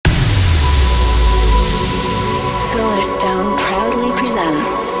Solarstone proudly presents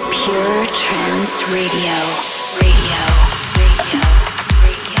Pure Trance Radio.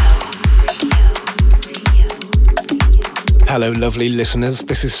 Hello lovely listeners,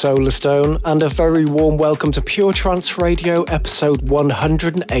 this is Solarstone and a very warm welcome to Pure Trance Radio episode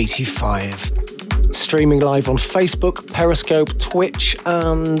 185. Streaming live on Facebook, Periscope, Twitch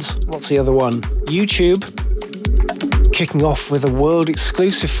and what's the other one? YouTube. Kicking off with a world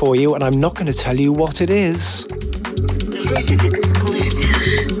exclusive for you and I'm not going to tell you what it is. This is exclusive.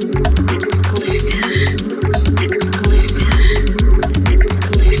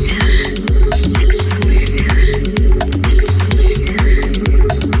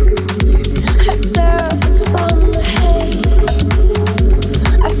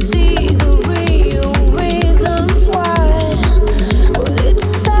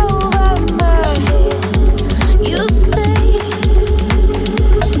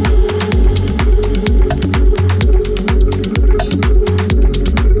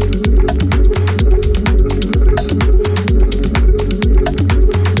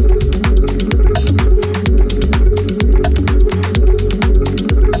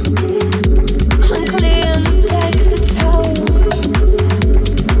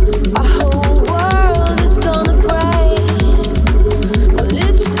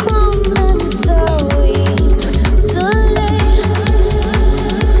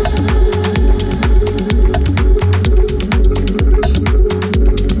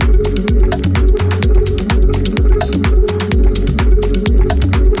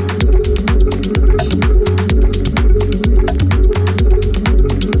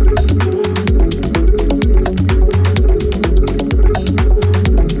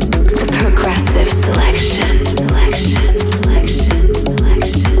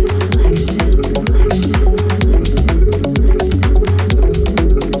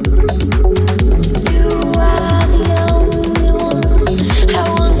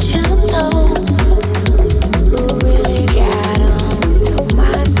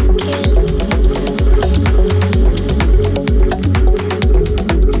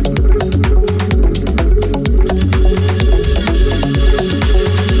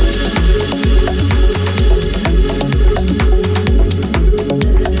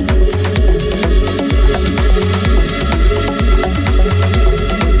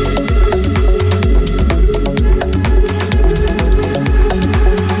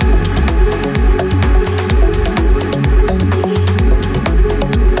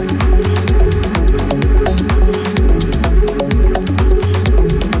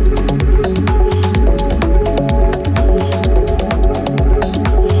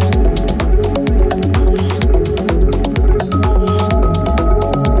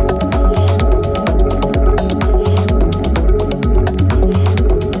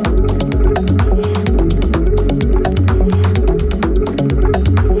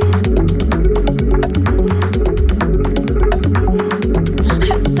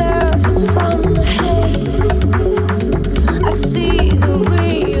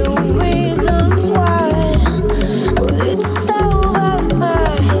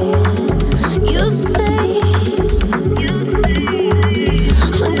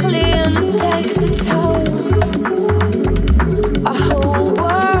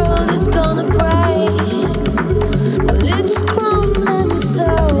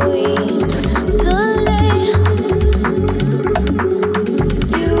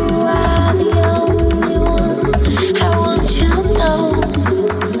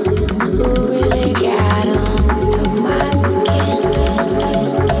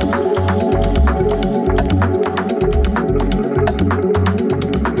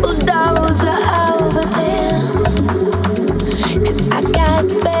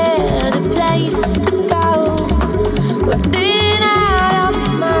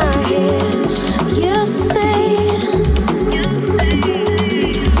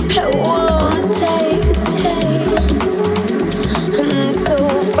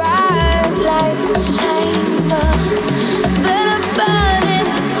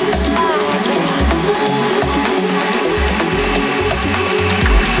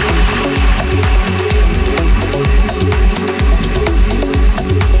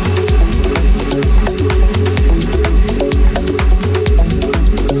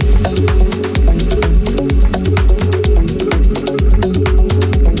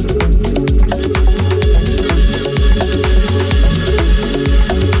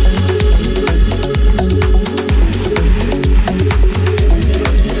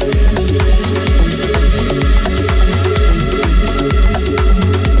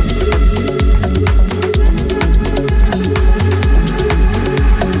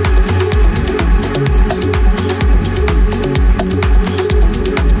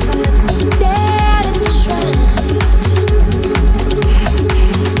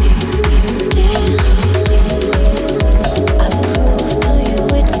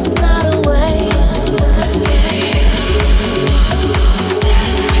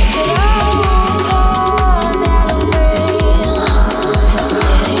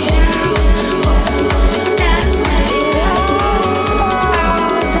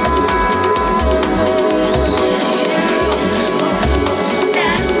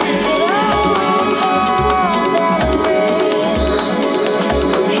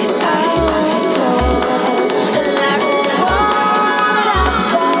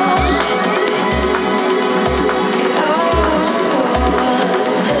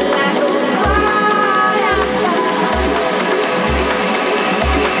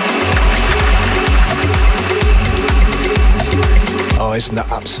 Isn't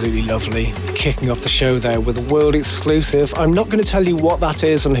that absolutely lovely? Kicking off the show there with a world exclusive. I'm not going to tell you what that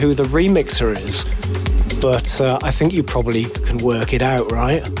is and who the remixer is, but I think you probably can work it out,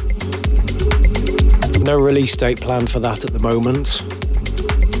 right? No release date planned for that at the moment,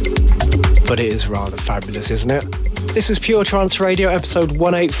 but it is rather fabulous, isn't it? This is Pure Trance Radio episode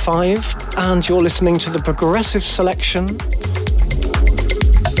 185, and you're listening to the Progressive Selection.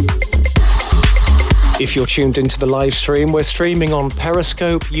 If you're tuned into the live stream, we're streaming on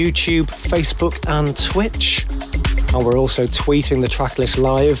Periscope, YouTube, Facebook and Twitch. And we're also tweeting the tracklist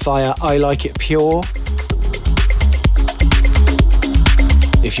live via I Like It Pure.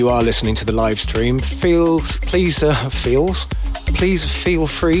 If you are listening to the live stream, please feel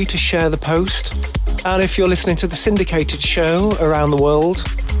free to share the post. And if you're listening to the syndicated show around the world,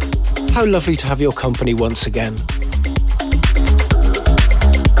 how lovely to have your company once again.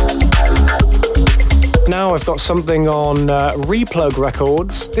 Now I've got something on Replug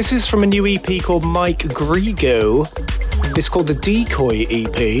Records. This is from a new EP called Mike Grigo. It's called the Decoy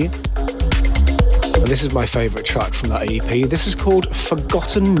EP. And this is my favourite track from that EP. This is called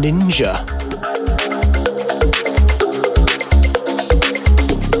Forgotten Ninja.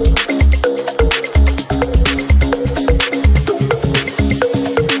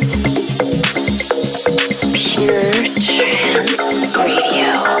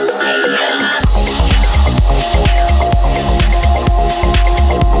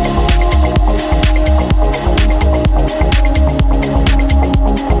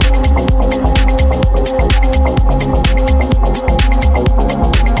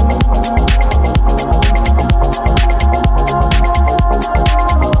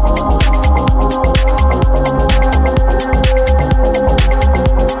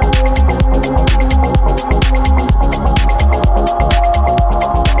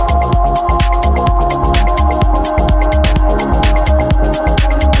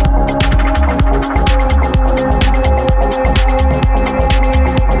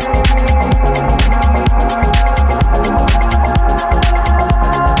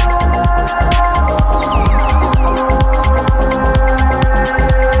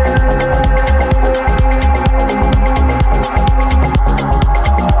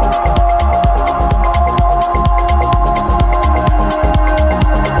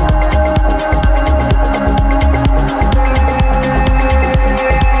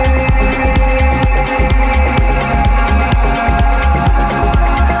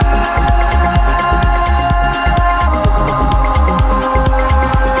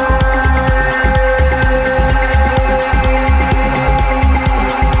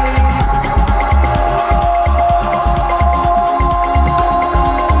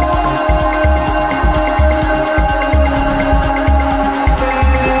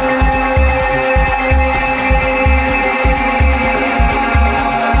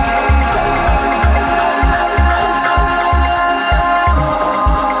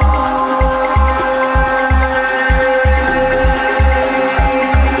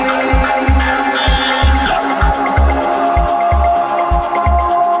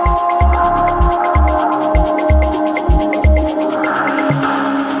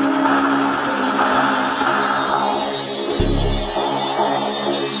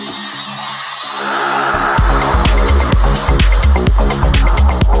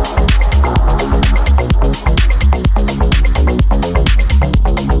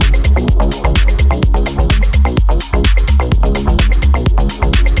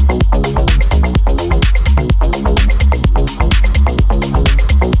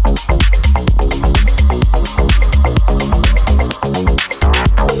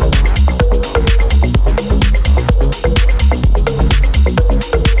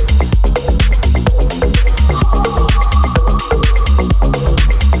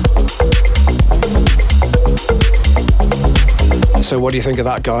 So what do you think of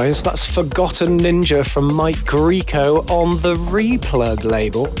that, guys? That's Forgotten Ninja from Mike Grico on the Replug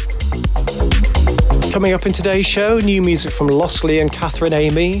label. Coming up in today's show, new music from Lossley and Catherine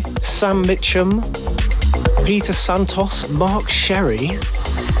Amy, Sam Mitchum, Peter Santos, Mark Sherry.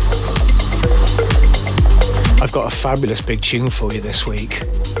 I've got a fabulous big tune for you this week.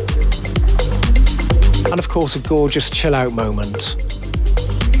 And of course, a gorgeous chill out moment.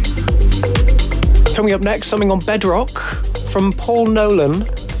 Coming up next, something on Bedrock from Paul Nolan.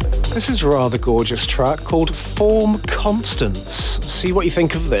 This is a rather gorgeous track called Form Constants. See what you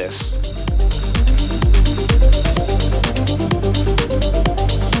think of this.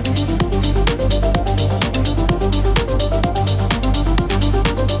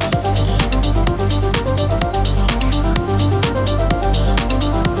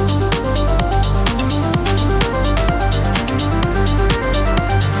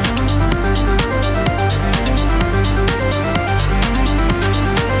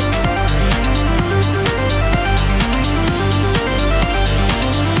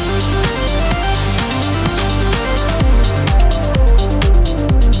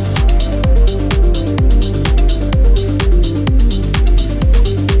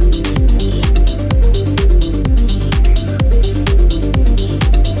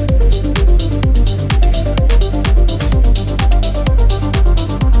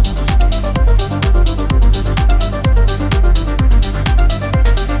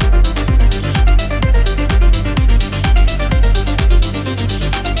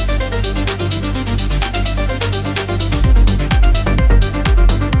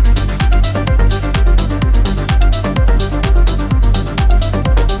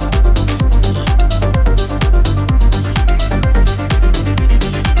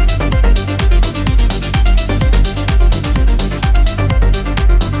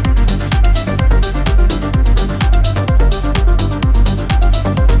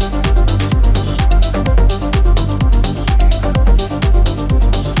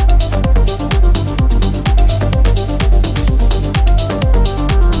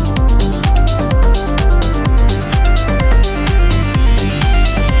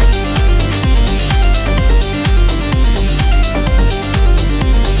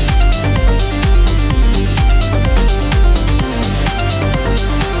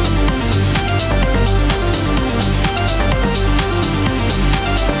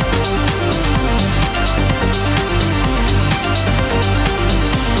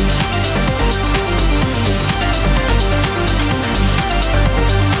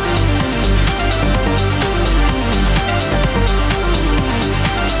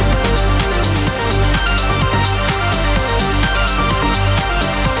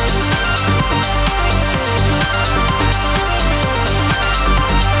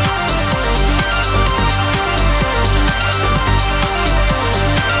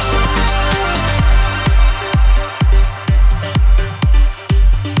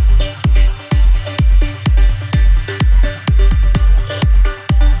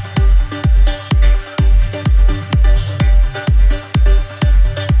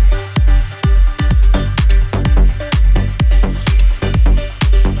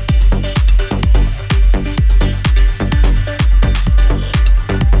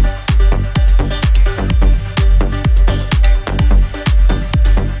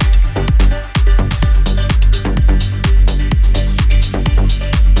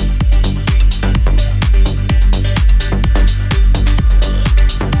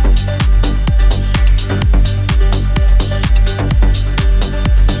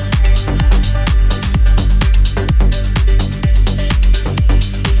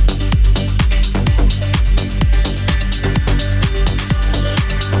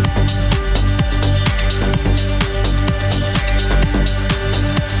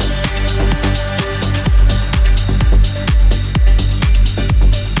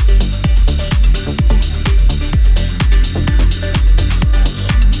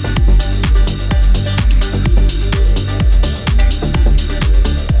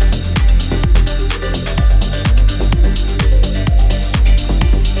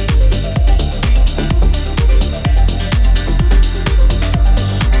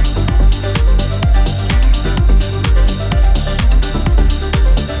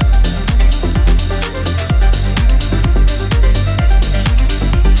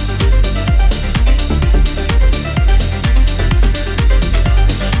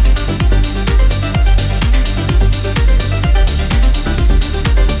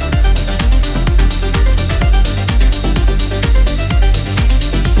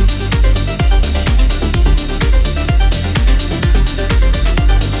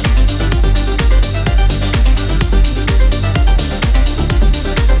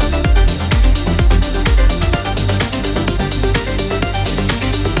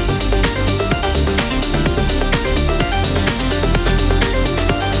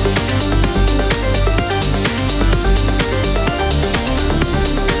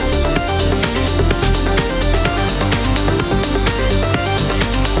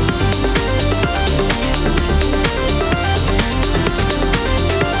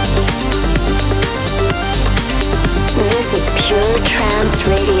 Trance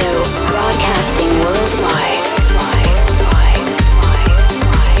Radio, broadcasting worldwide.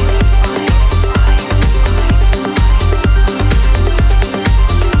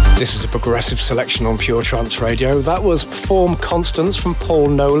 This is a progressive selection on Pure Trance Radio. That was Form Constance from Paul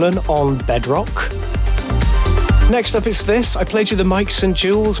Nolan on Bedrock. Next up is this. I played you the Mike St.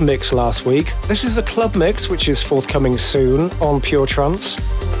 Jules mix last week. This is the club mix, which is forthcoming soon on Pure Trance.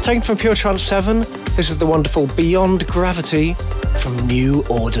 Taken from Pure Trance 7, this is the wonderful Beyond Gravity from New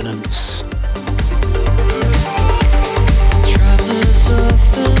Ordinance. Travelers of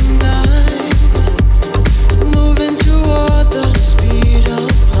the night, moving toward the speed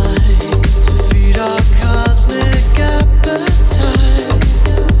of light, to feed our cosmic appetite.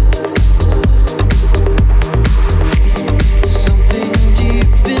 Something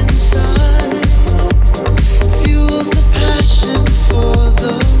deep inside fuels the passion for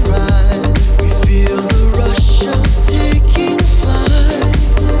the ride. We feel the rush of taking flight.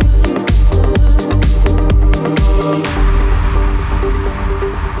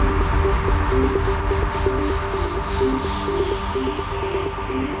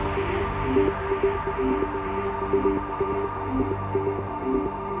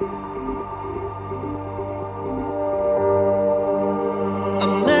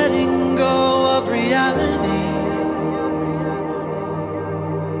 I'm letting go of reality.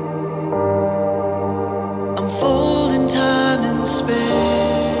 I'm folding time and space.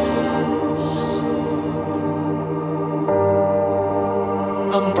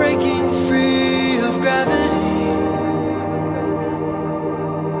 I'm breaking free of gravity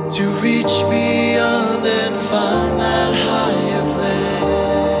to reach beyond and find that higher place.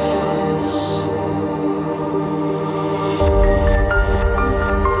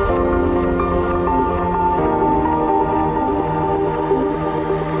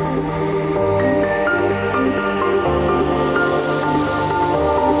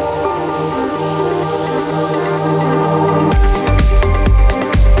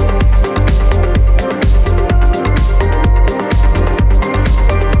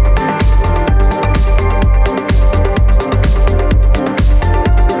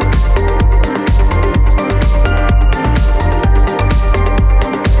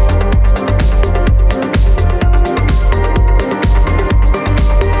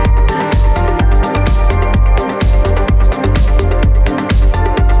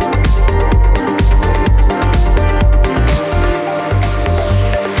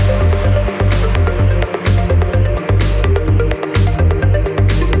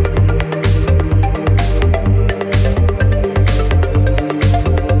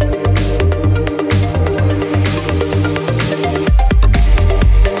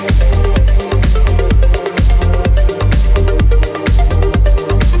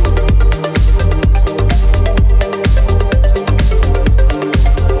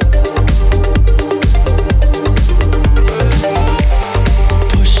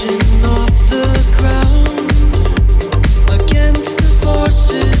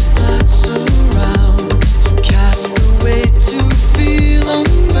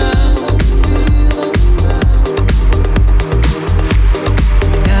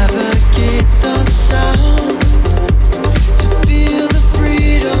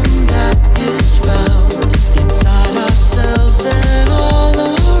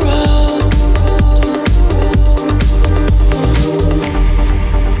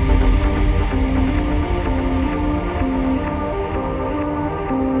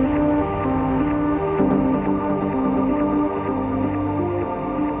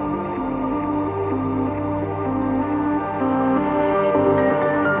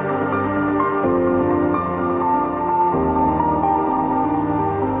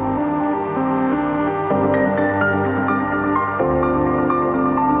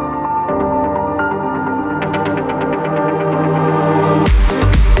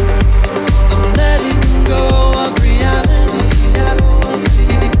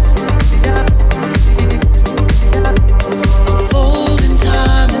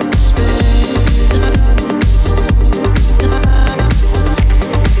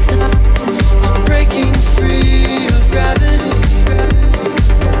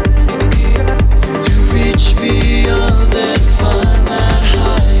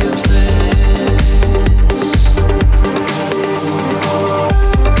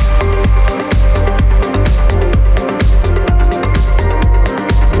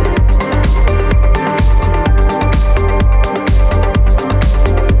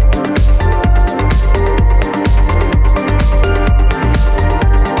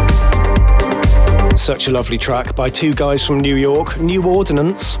 Such a lovely track by two guys from New York, New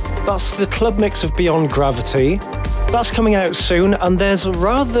Ordinance. That's the club mix of Beyond Gravity. That's coming out soon, and there's a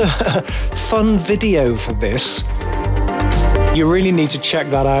rather fun video for this. You really need to check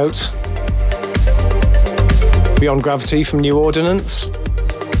that out. Beyond Gravity from New Ordinance.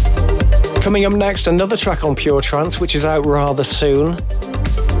 Coming up next, another track on Pure Trance, which is out rather soon.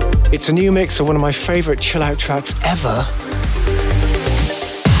 It's a new mix of one of my favourite chill-out tracks ever.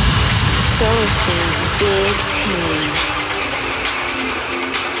 Solarstone's Big Tune.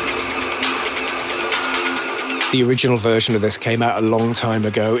 The original version of this came out a long time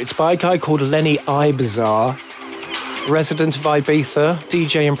ago. It's by a guy called Lenny Ibazar, resident of Ibiza,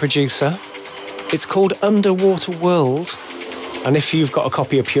 DJ and producer. It's called Underwater World, and if you've got a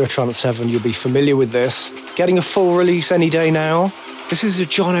copy of Pure Trance 7, you'll be familiar with this. Getting a full release any day now. This is a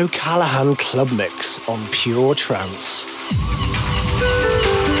John O'Callaghan club mix on Pure Trance.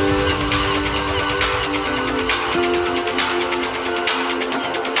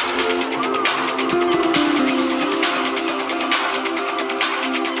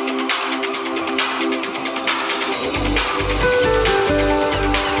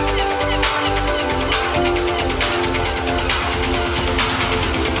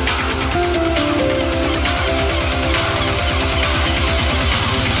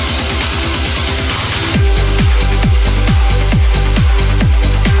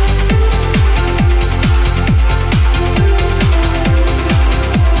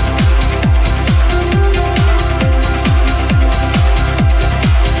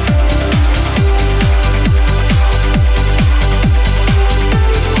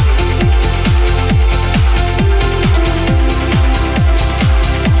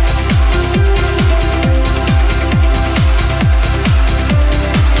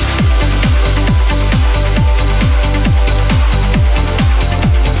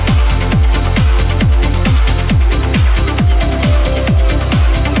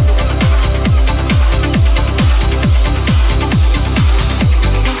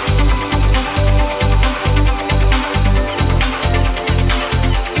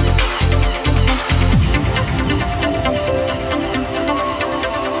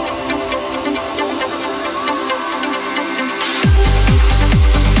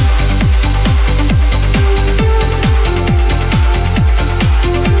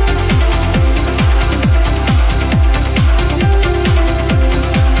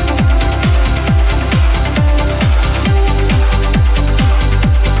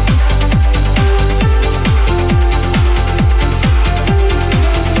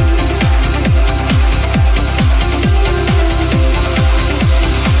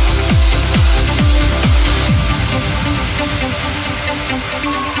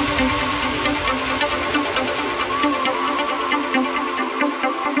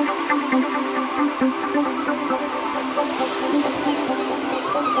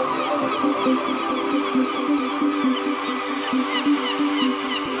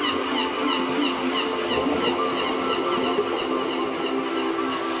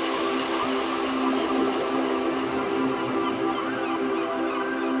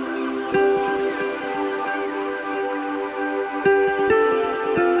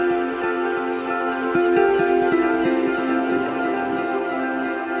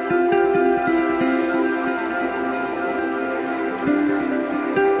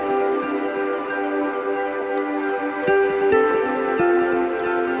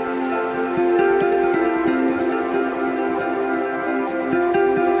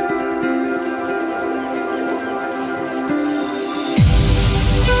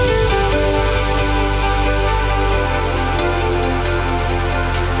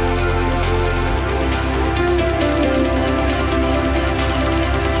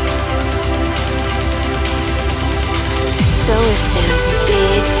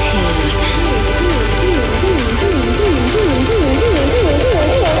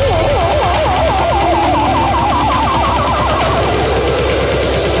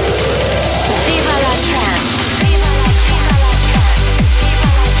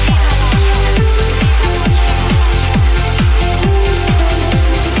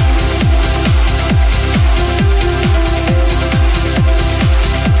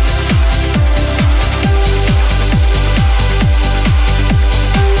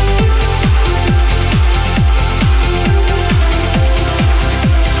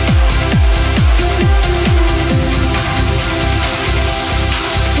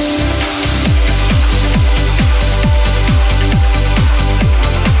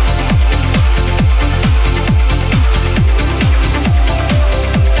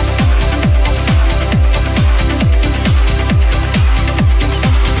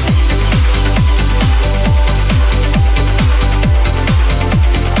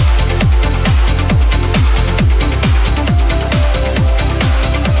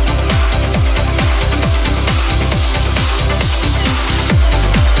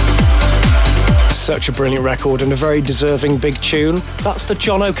 Such a brilliant record and a very deserving big tune. That's the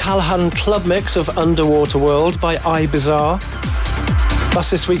John O'Callaghan club mix of Underwater World by iBizarre. That's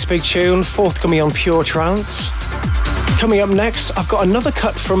this week's big tune, forthcoming on Pure Trance. Coming up next, I've got another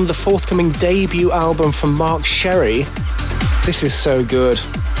cut from the forthcoming debut album from Mark Sherry. This is so good.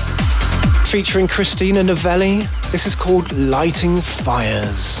 Featuring Christina Novelli, this is called Lighting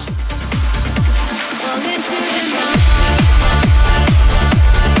Fires.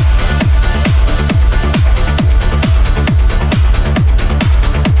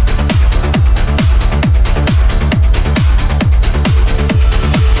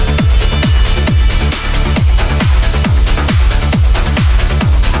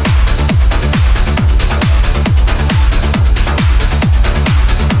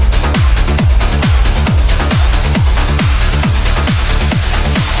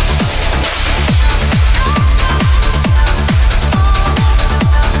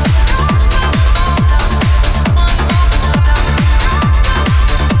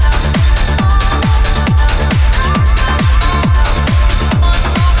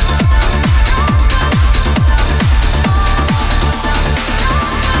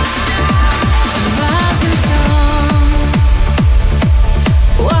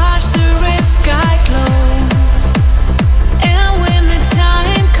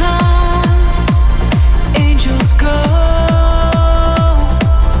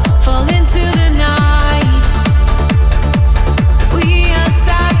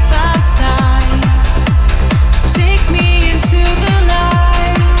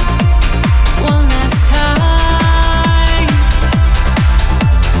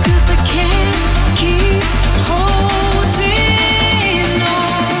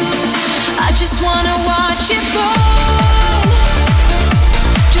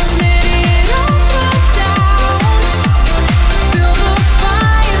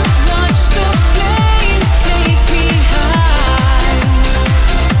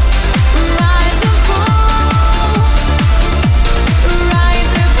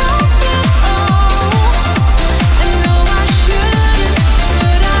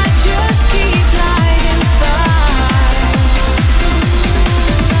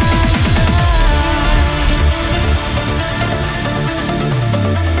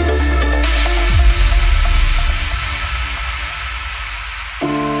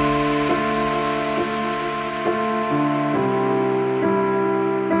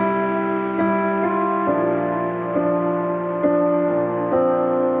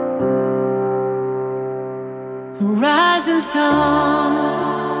 Rising sun,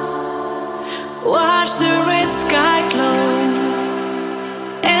 watch the red sky glow,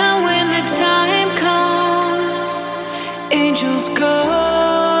 and when the time comes, angels go,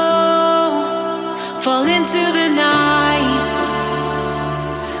 fall into the night.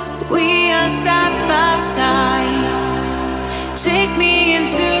 We are side by side. Take me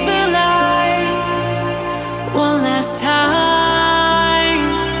into the light one last time,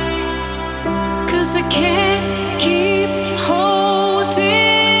 'cause I can't keep holding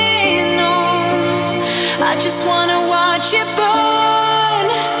on. I just wanna watch it burn.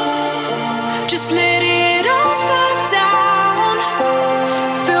 Just let it all burn down.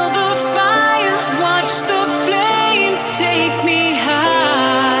 Feel the fire, watch the flames take me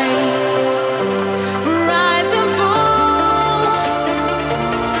high. Rise and fall,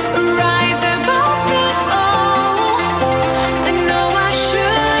 rise above it all.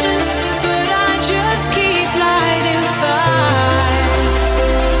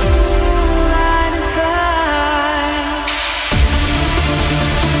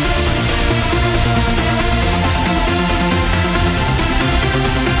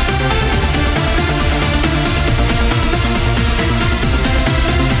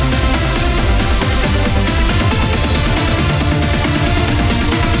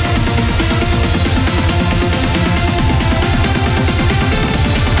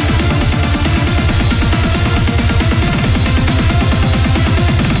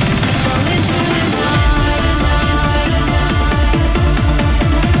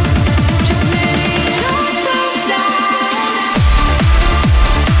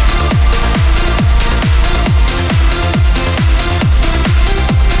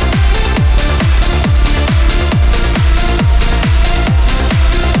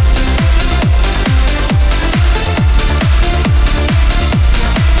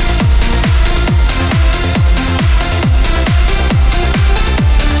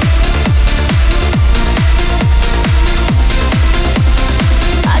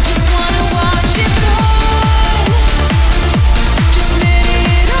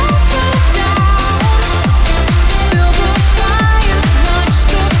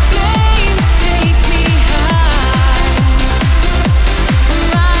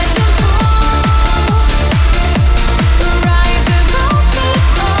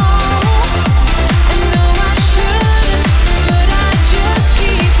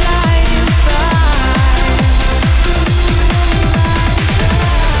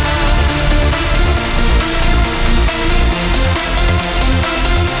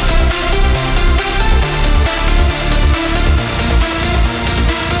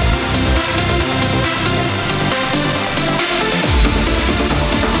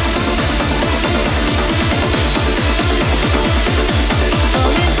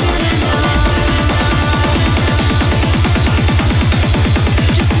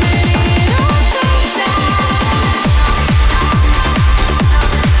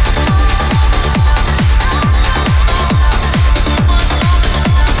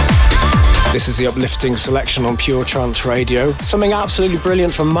 This is the uplifting selection on Pure Trance Radio. Something absolutely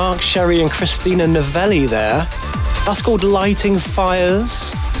brilliant from Mark Sherry and Christina Novelli there. That's called Lighting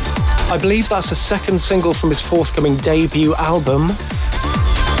Fires. I believe that's the second single from his forthcoming debut album.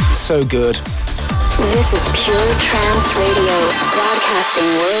 So good. This is Pure Trance Radio, broadcasting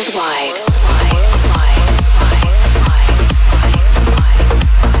worldwide.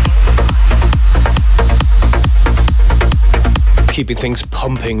 Keeping things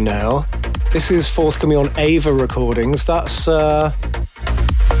pumping now. This is forthcoming on Ava Recordings. That's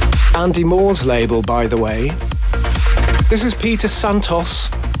Andy Moore's label, by the way. This is Peter Santos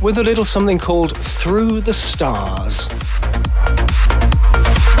with a little something called Through the Stars.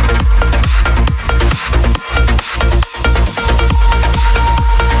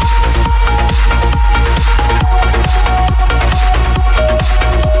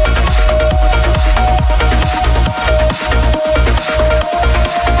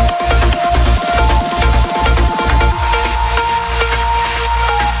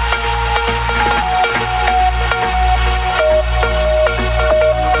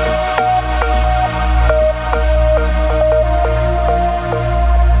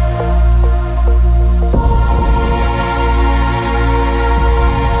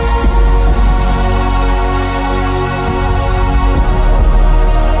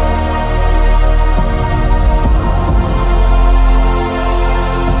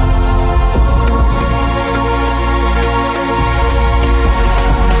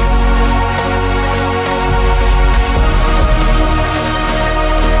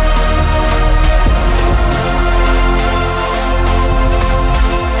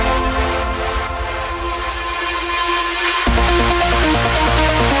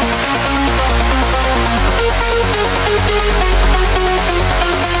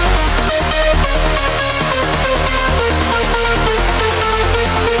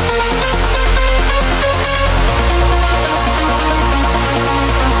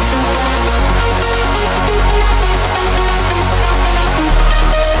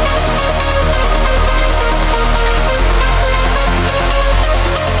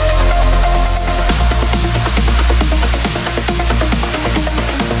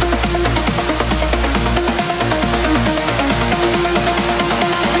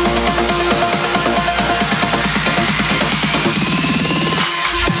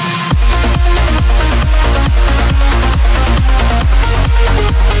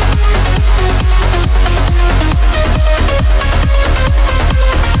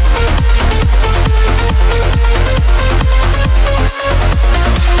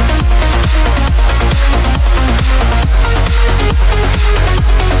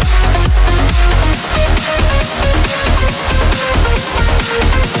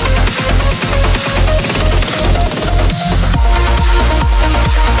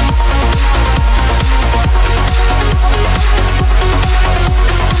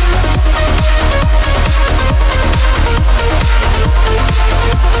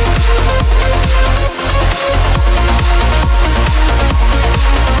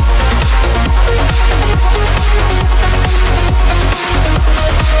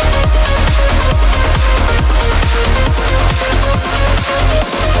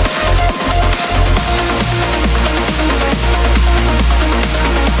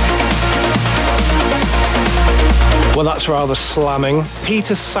 Well, that's rather slamming.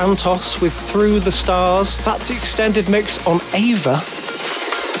 Peter Santos with Through the Stars. That's the extended mix on Ava.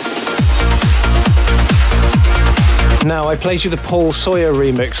 Now, I played you the Paul Sawyer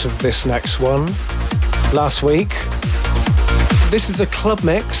remix of this next one last week. This is the club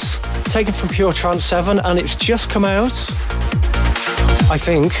mix, taken from Pure Trance 7, and it's just come out, I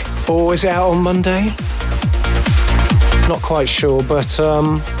think. Or is it out on Monday? Not quite sure, but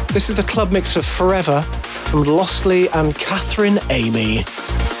this is the club mix of Forever from Lostly and Catherine Amy.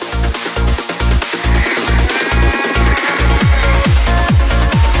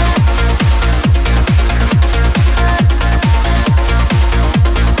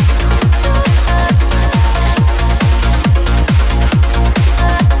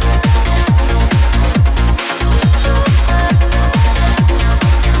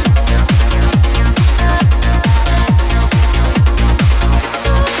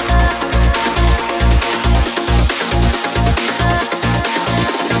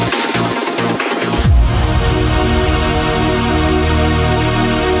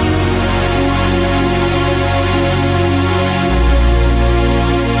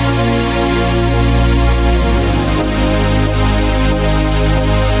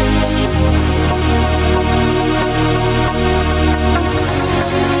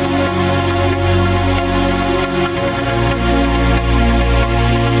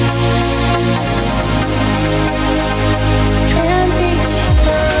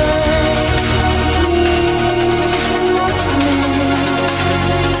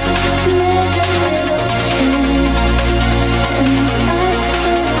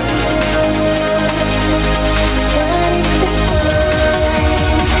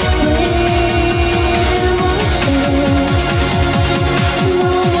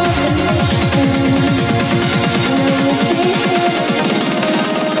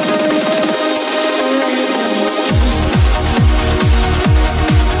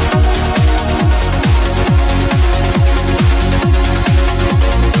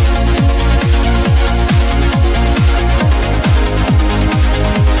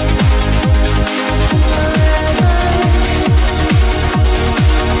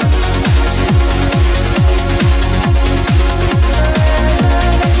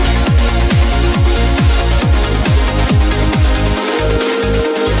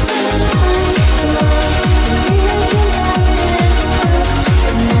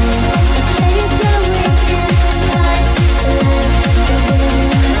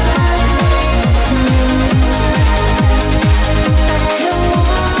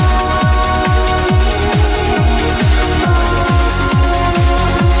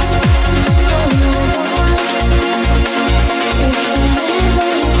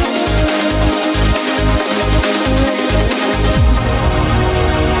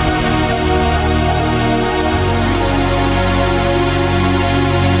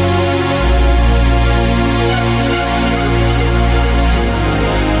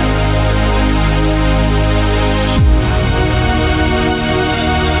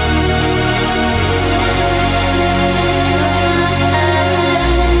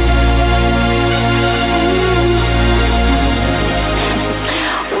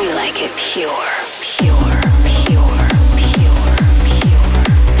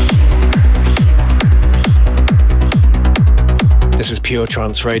 Pure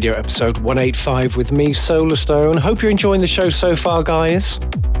Trance Radio episode 185 with me, Solarstone. Hope you're enjoying the show so far, guys.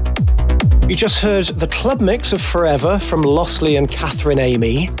 You just heard the club mix of Forever from Lossley and Catherine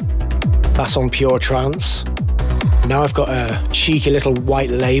Amy. That's on Pure Trance. Now I've got a cheeky little white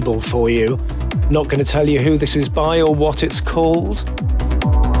label for you. Not going to tell you who this is by or what it's called,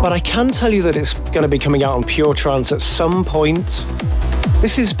 but I can tell you that it's going to be coming out on Pure Trance at some point.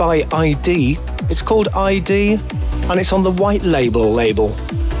 This is by ID. It's called ID, and it's on the White Label label.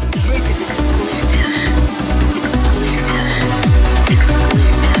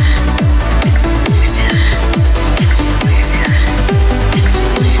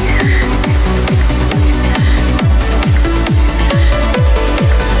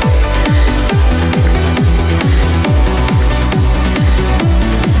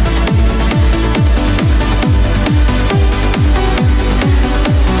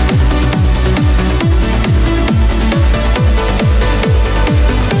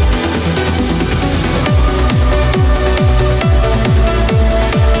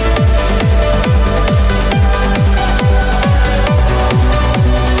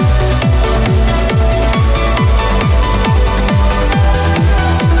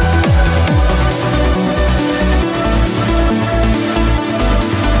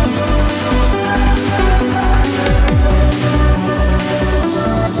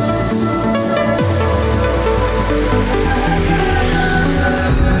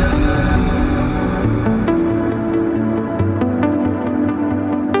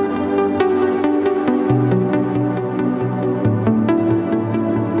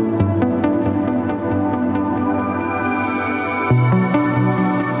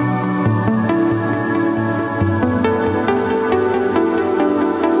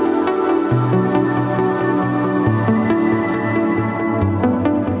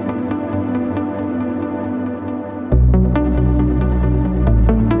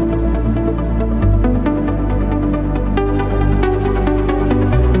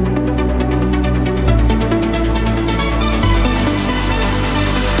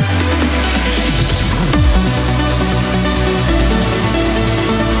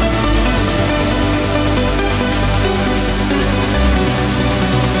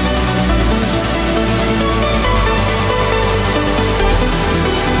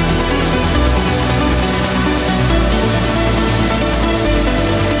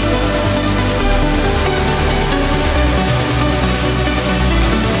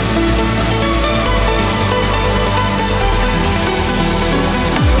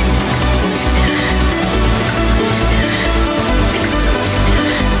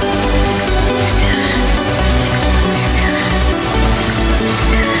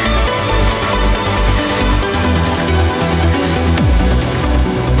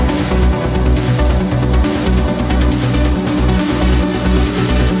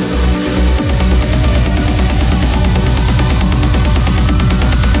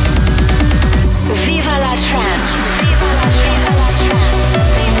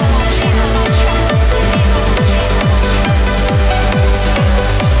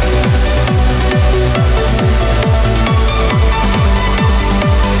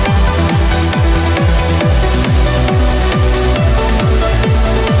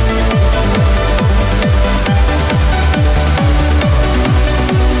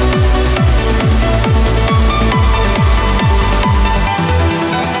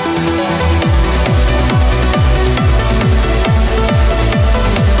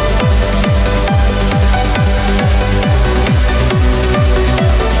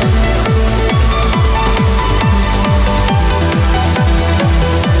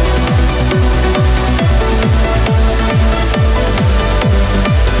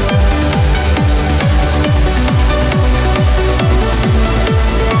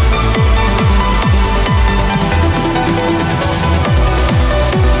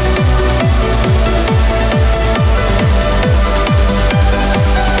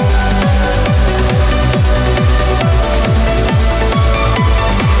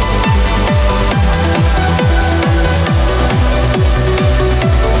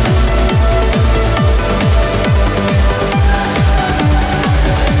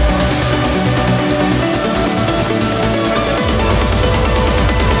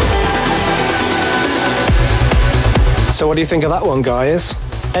 So what do you think of that one, guys?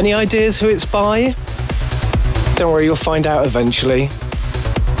 Any ideas who it's by? Don't worry, you'll find out eventually.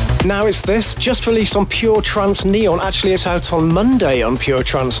 Now it's this, just released on Pure Trance Neon. Actually, it's out on Monday on Pure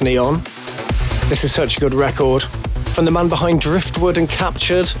Trance Neon. This is such a good record. From the man behind Driftwood and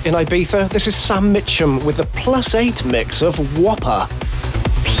Captured in Ibiza, this is Sam Mitchum with the +8 mix of Whopper.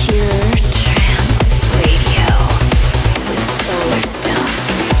 Pure Trance Radio with Solarstone.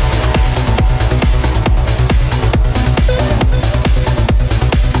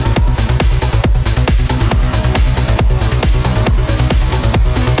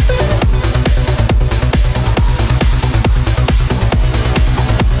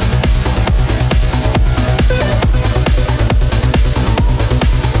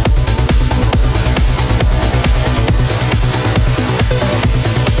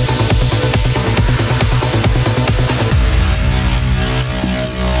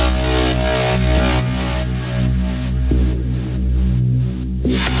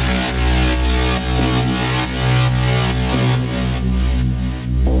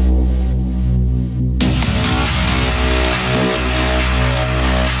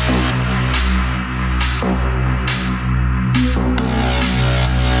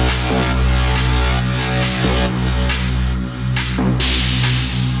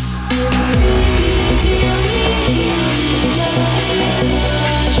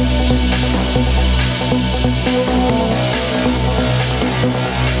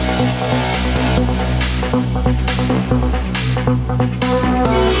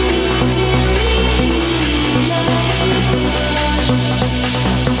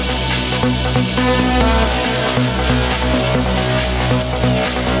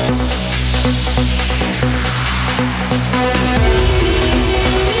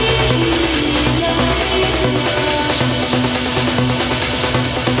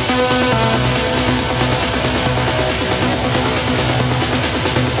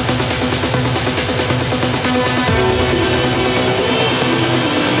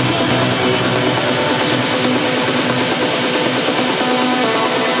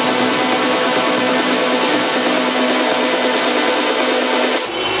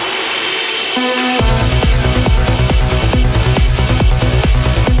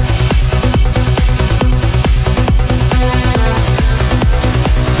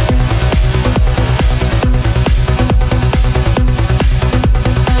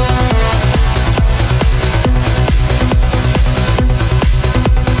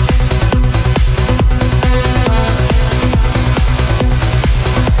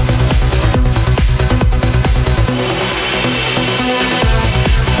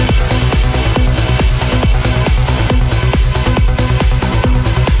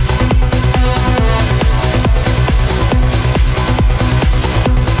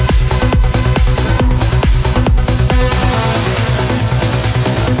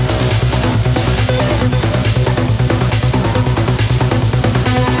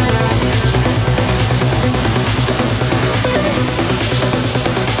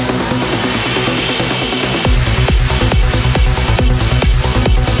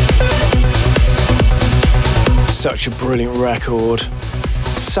 Such a brilliant record.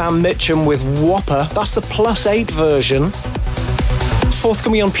 Sam Mitchum with Whopper. That's the +8 version.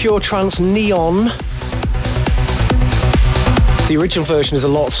 Forthcoming on Pure Trance, Neon. The original version is a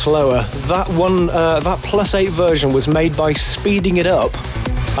lot slower. That +8 version was made by speeding it up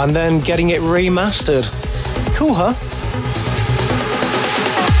and then getting it remastered. Cool, huh?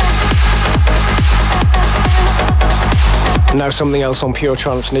 Now something else on Pure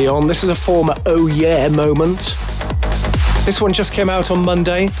Trance Neon. This is a former Oh Yeah moment. This one just came out on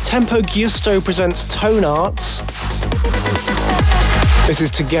Monday. Tempo Giusto presents Tone Arts. This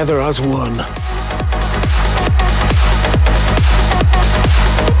is Together as One.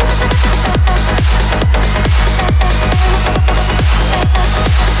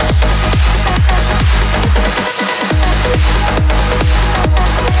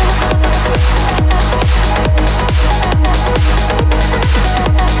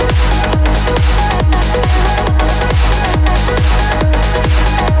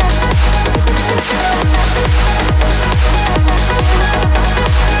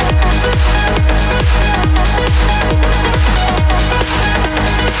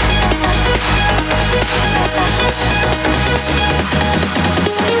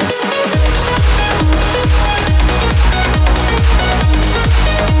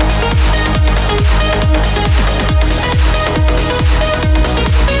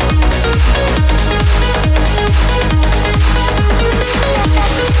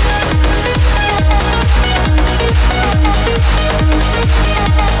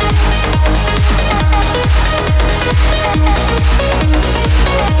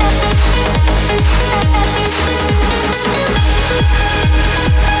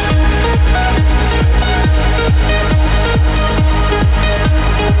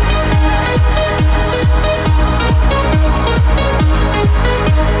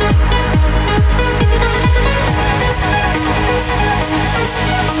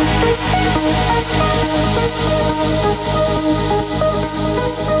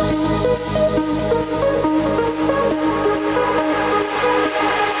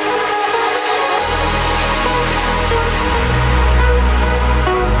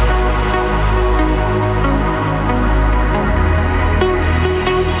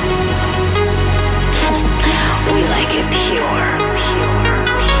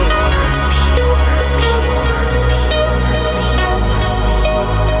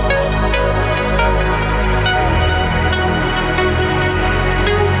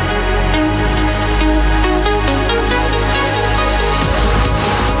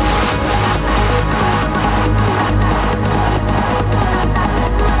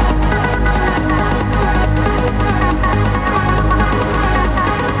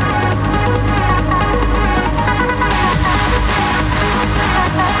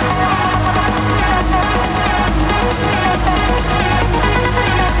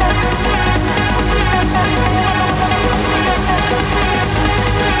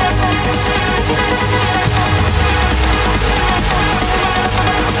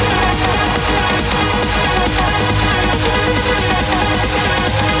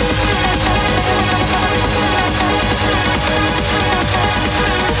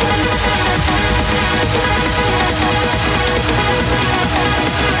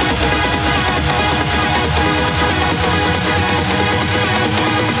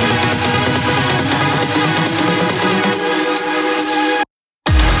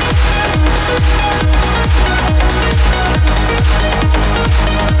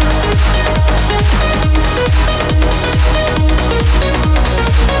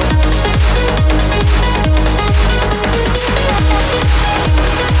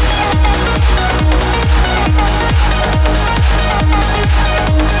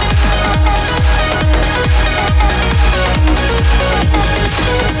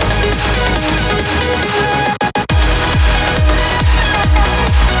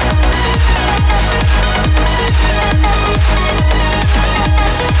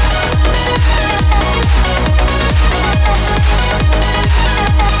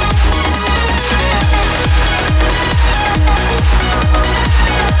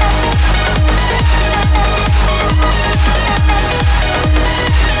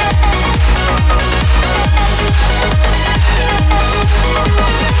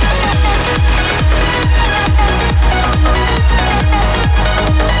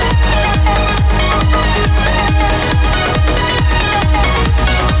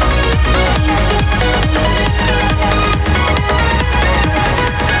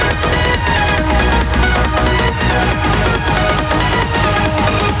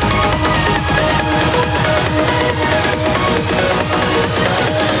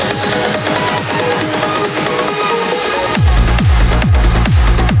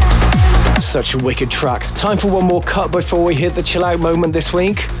 Such a wicked track. Time for one more cut before we hit the chill out moment this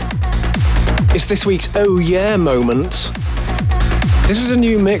week. It's this week's Oh Yeah moment. This is a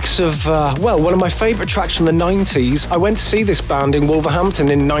new mix of, one of my favourite tracks from the 90s. I went to see this band in Wolverhampton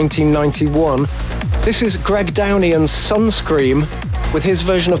in 1991. This is Greg Downey and Sunscream with his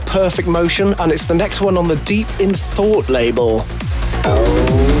version of Perfect Motion, and it's the next one on the Deep in Thought label.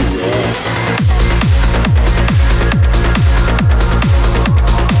 Oh yeah.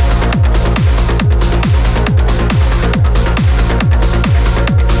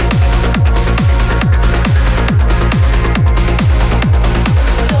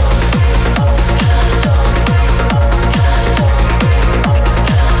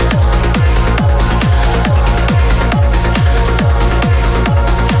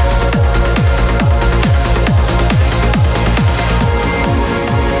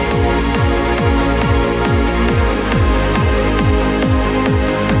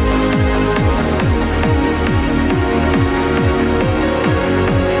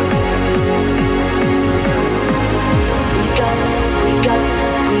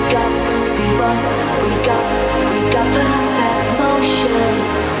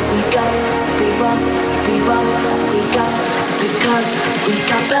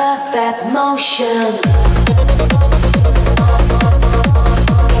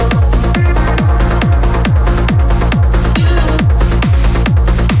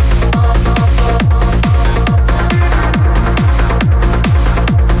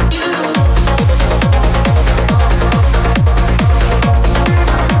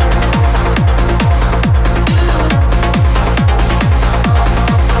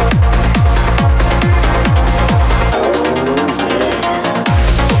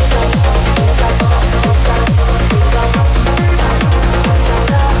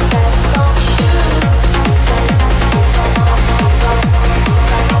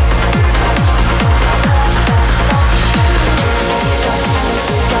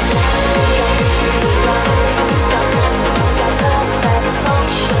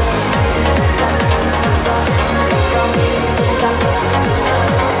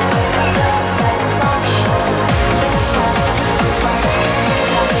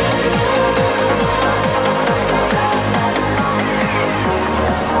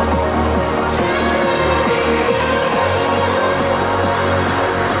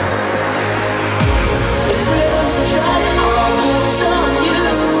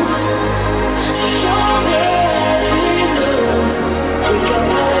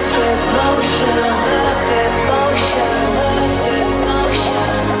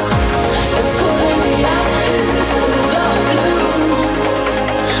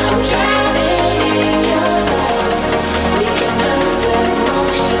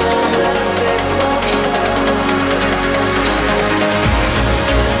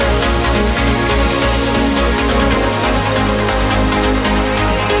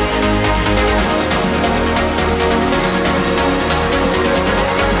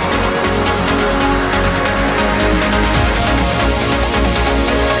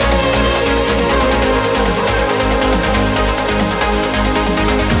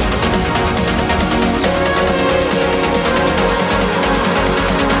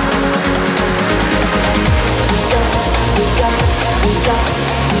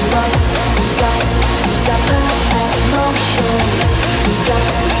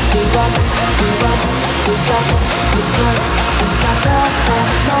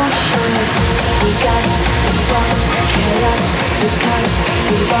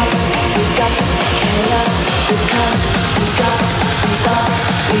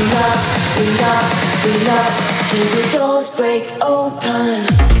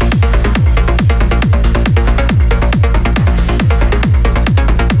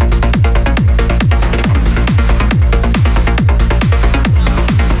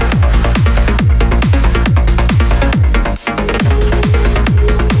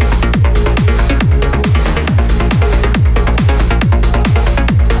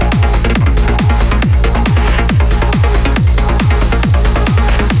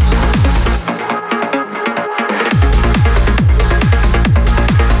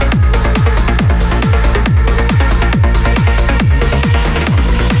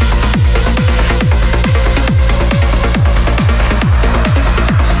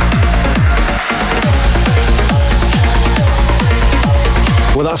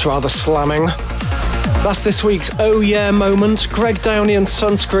 That's rather slamming. That's this week's Oh Yeah moment. Greg Downey and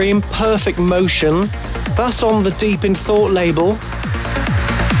Sunscream, Perfect Motion. That's on the Deep in Thought label.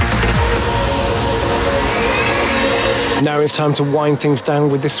 Now it's time to wind things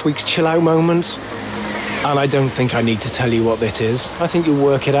down with this week's chill out moment. And I don't think I need to tell you what it is. I think you'll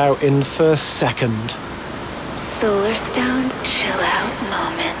work it out in the first second. Solarstone's chill out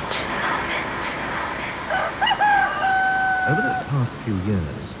moment. Over the past few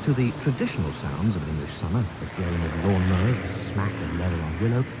years, to the traditional sounds of an English summer, the drone of lawnmowers, the smack of leather on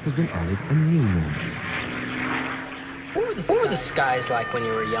willow, has been added a new noise. What were the skies like when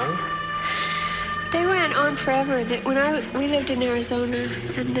you were young? They went on forever. We lived in Arizona,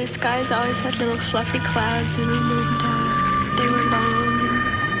 and the skies always had little fluffy clouds in them, and they were long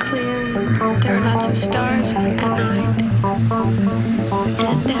and clear. There were lots of stars at night,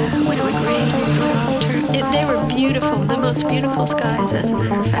 and when it would rain, it would all turn. They were beautiful, the most beautiful skies, as a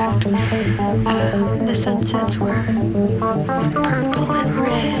matter of fact. The sunsets were purple and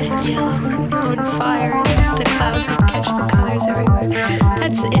red and yellow and on fire, and the clouds would catch the colors everywhere.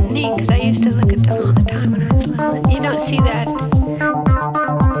 That's neat, because I used to look at them all the time when I was little. You don't see that.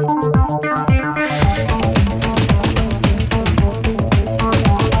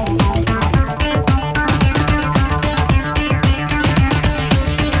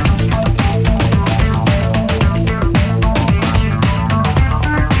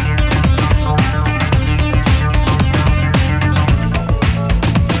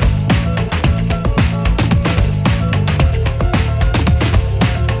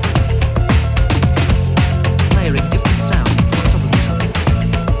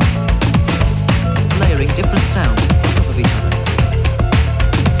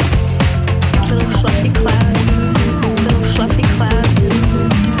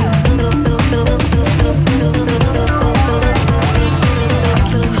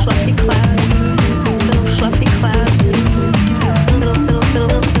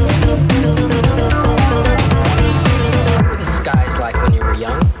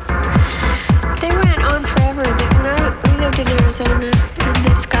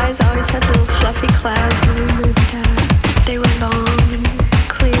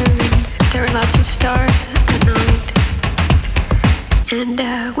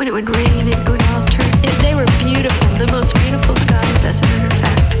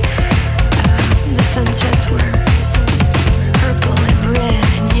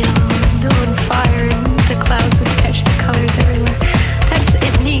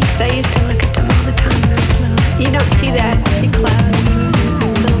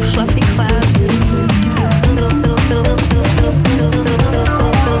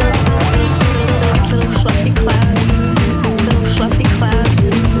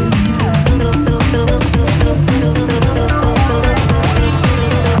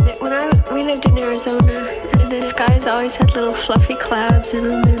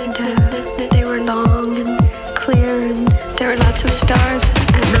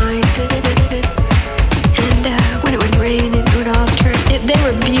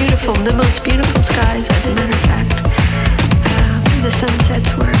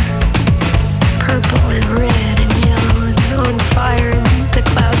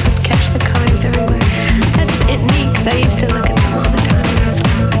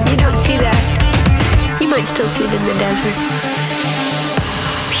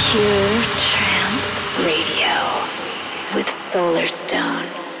 Pure Trance Radio with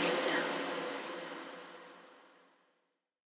Solarstone.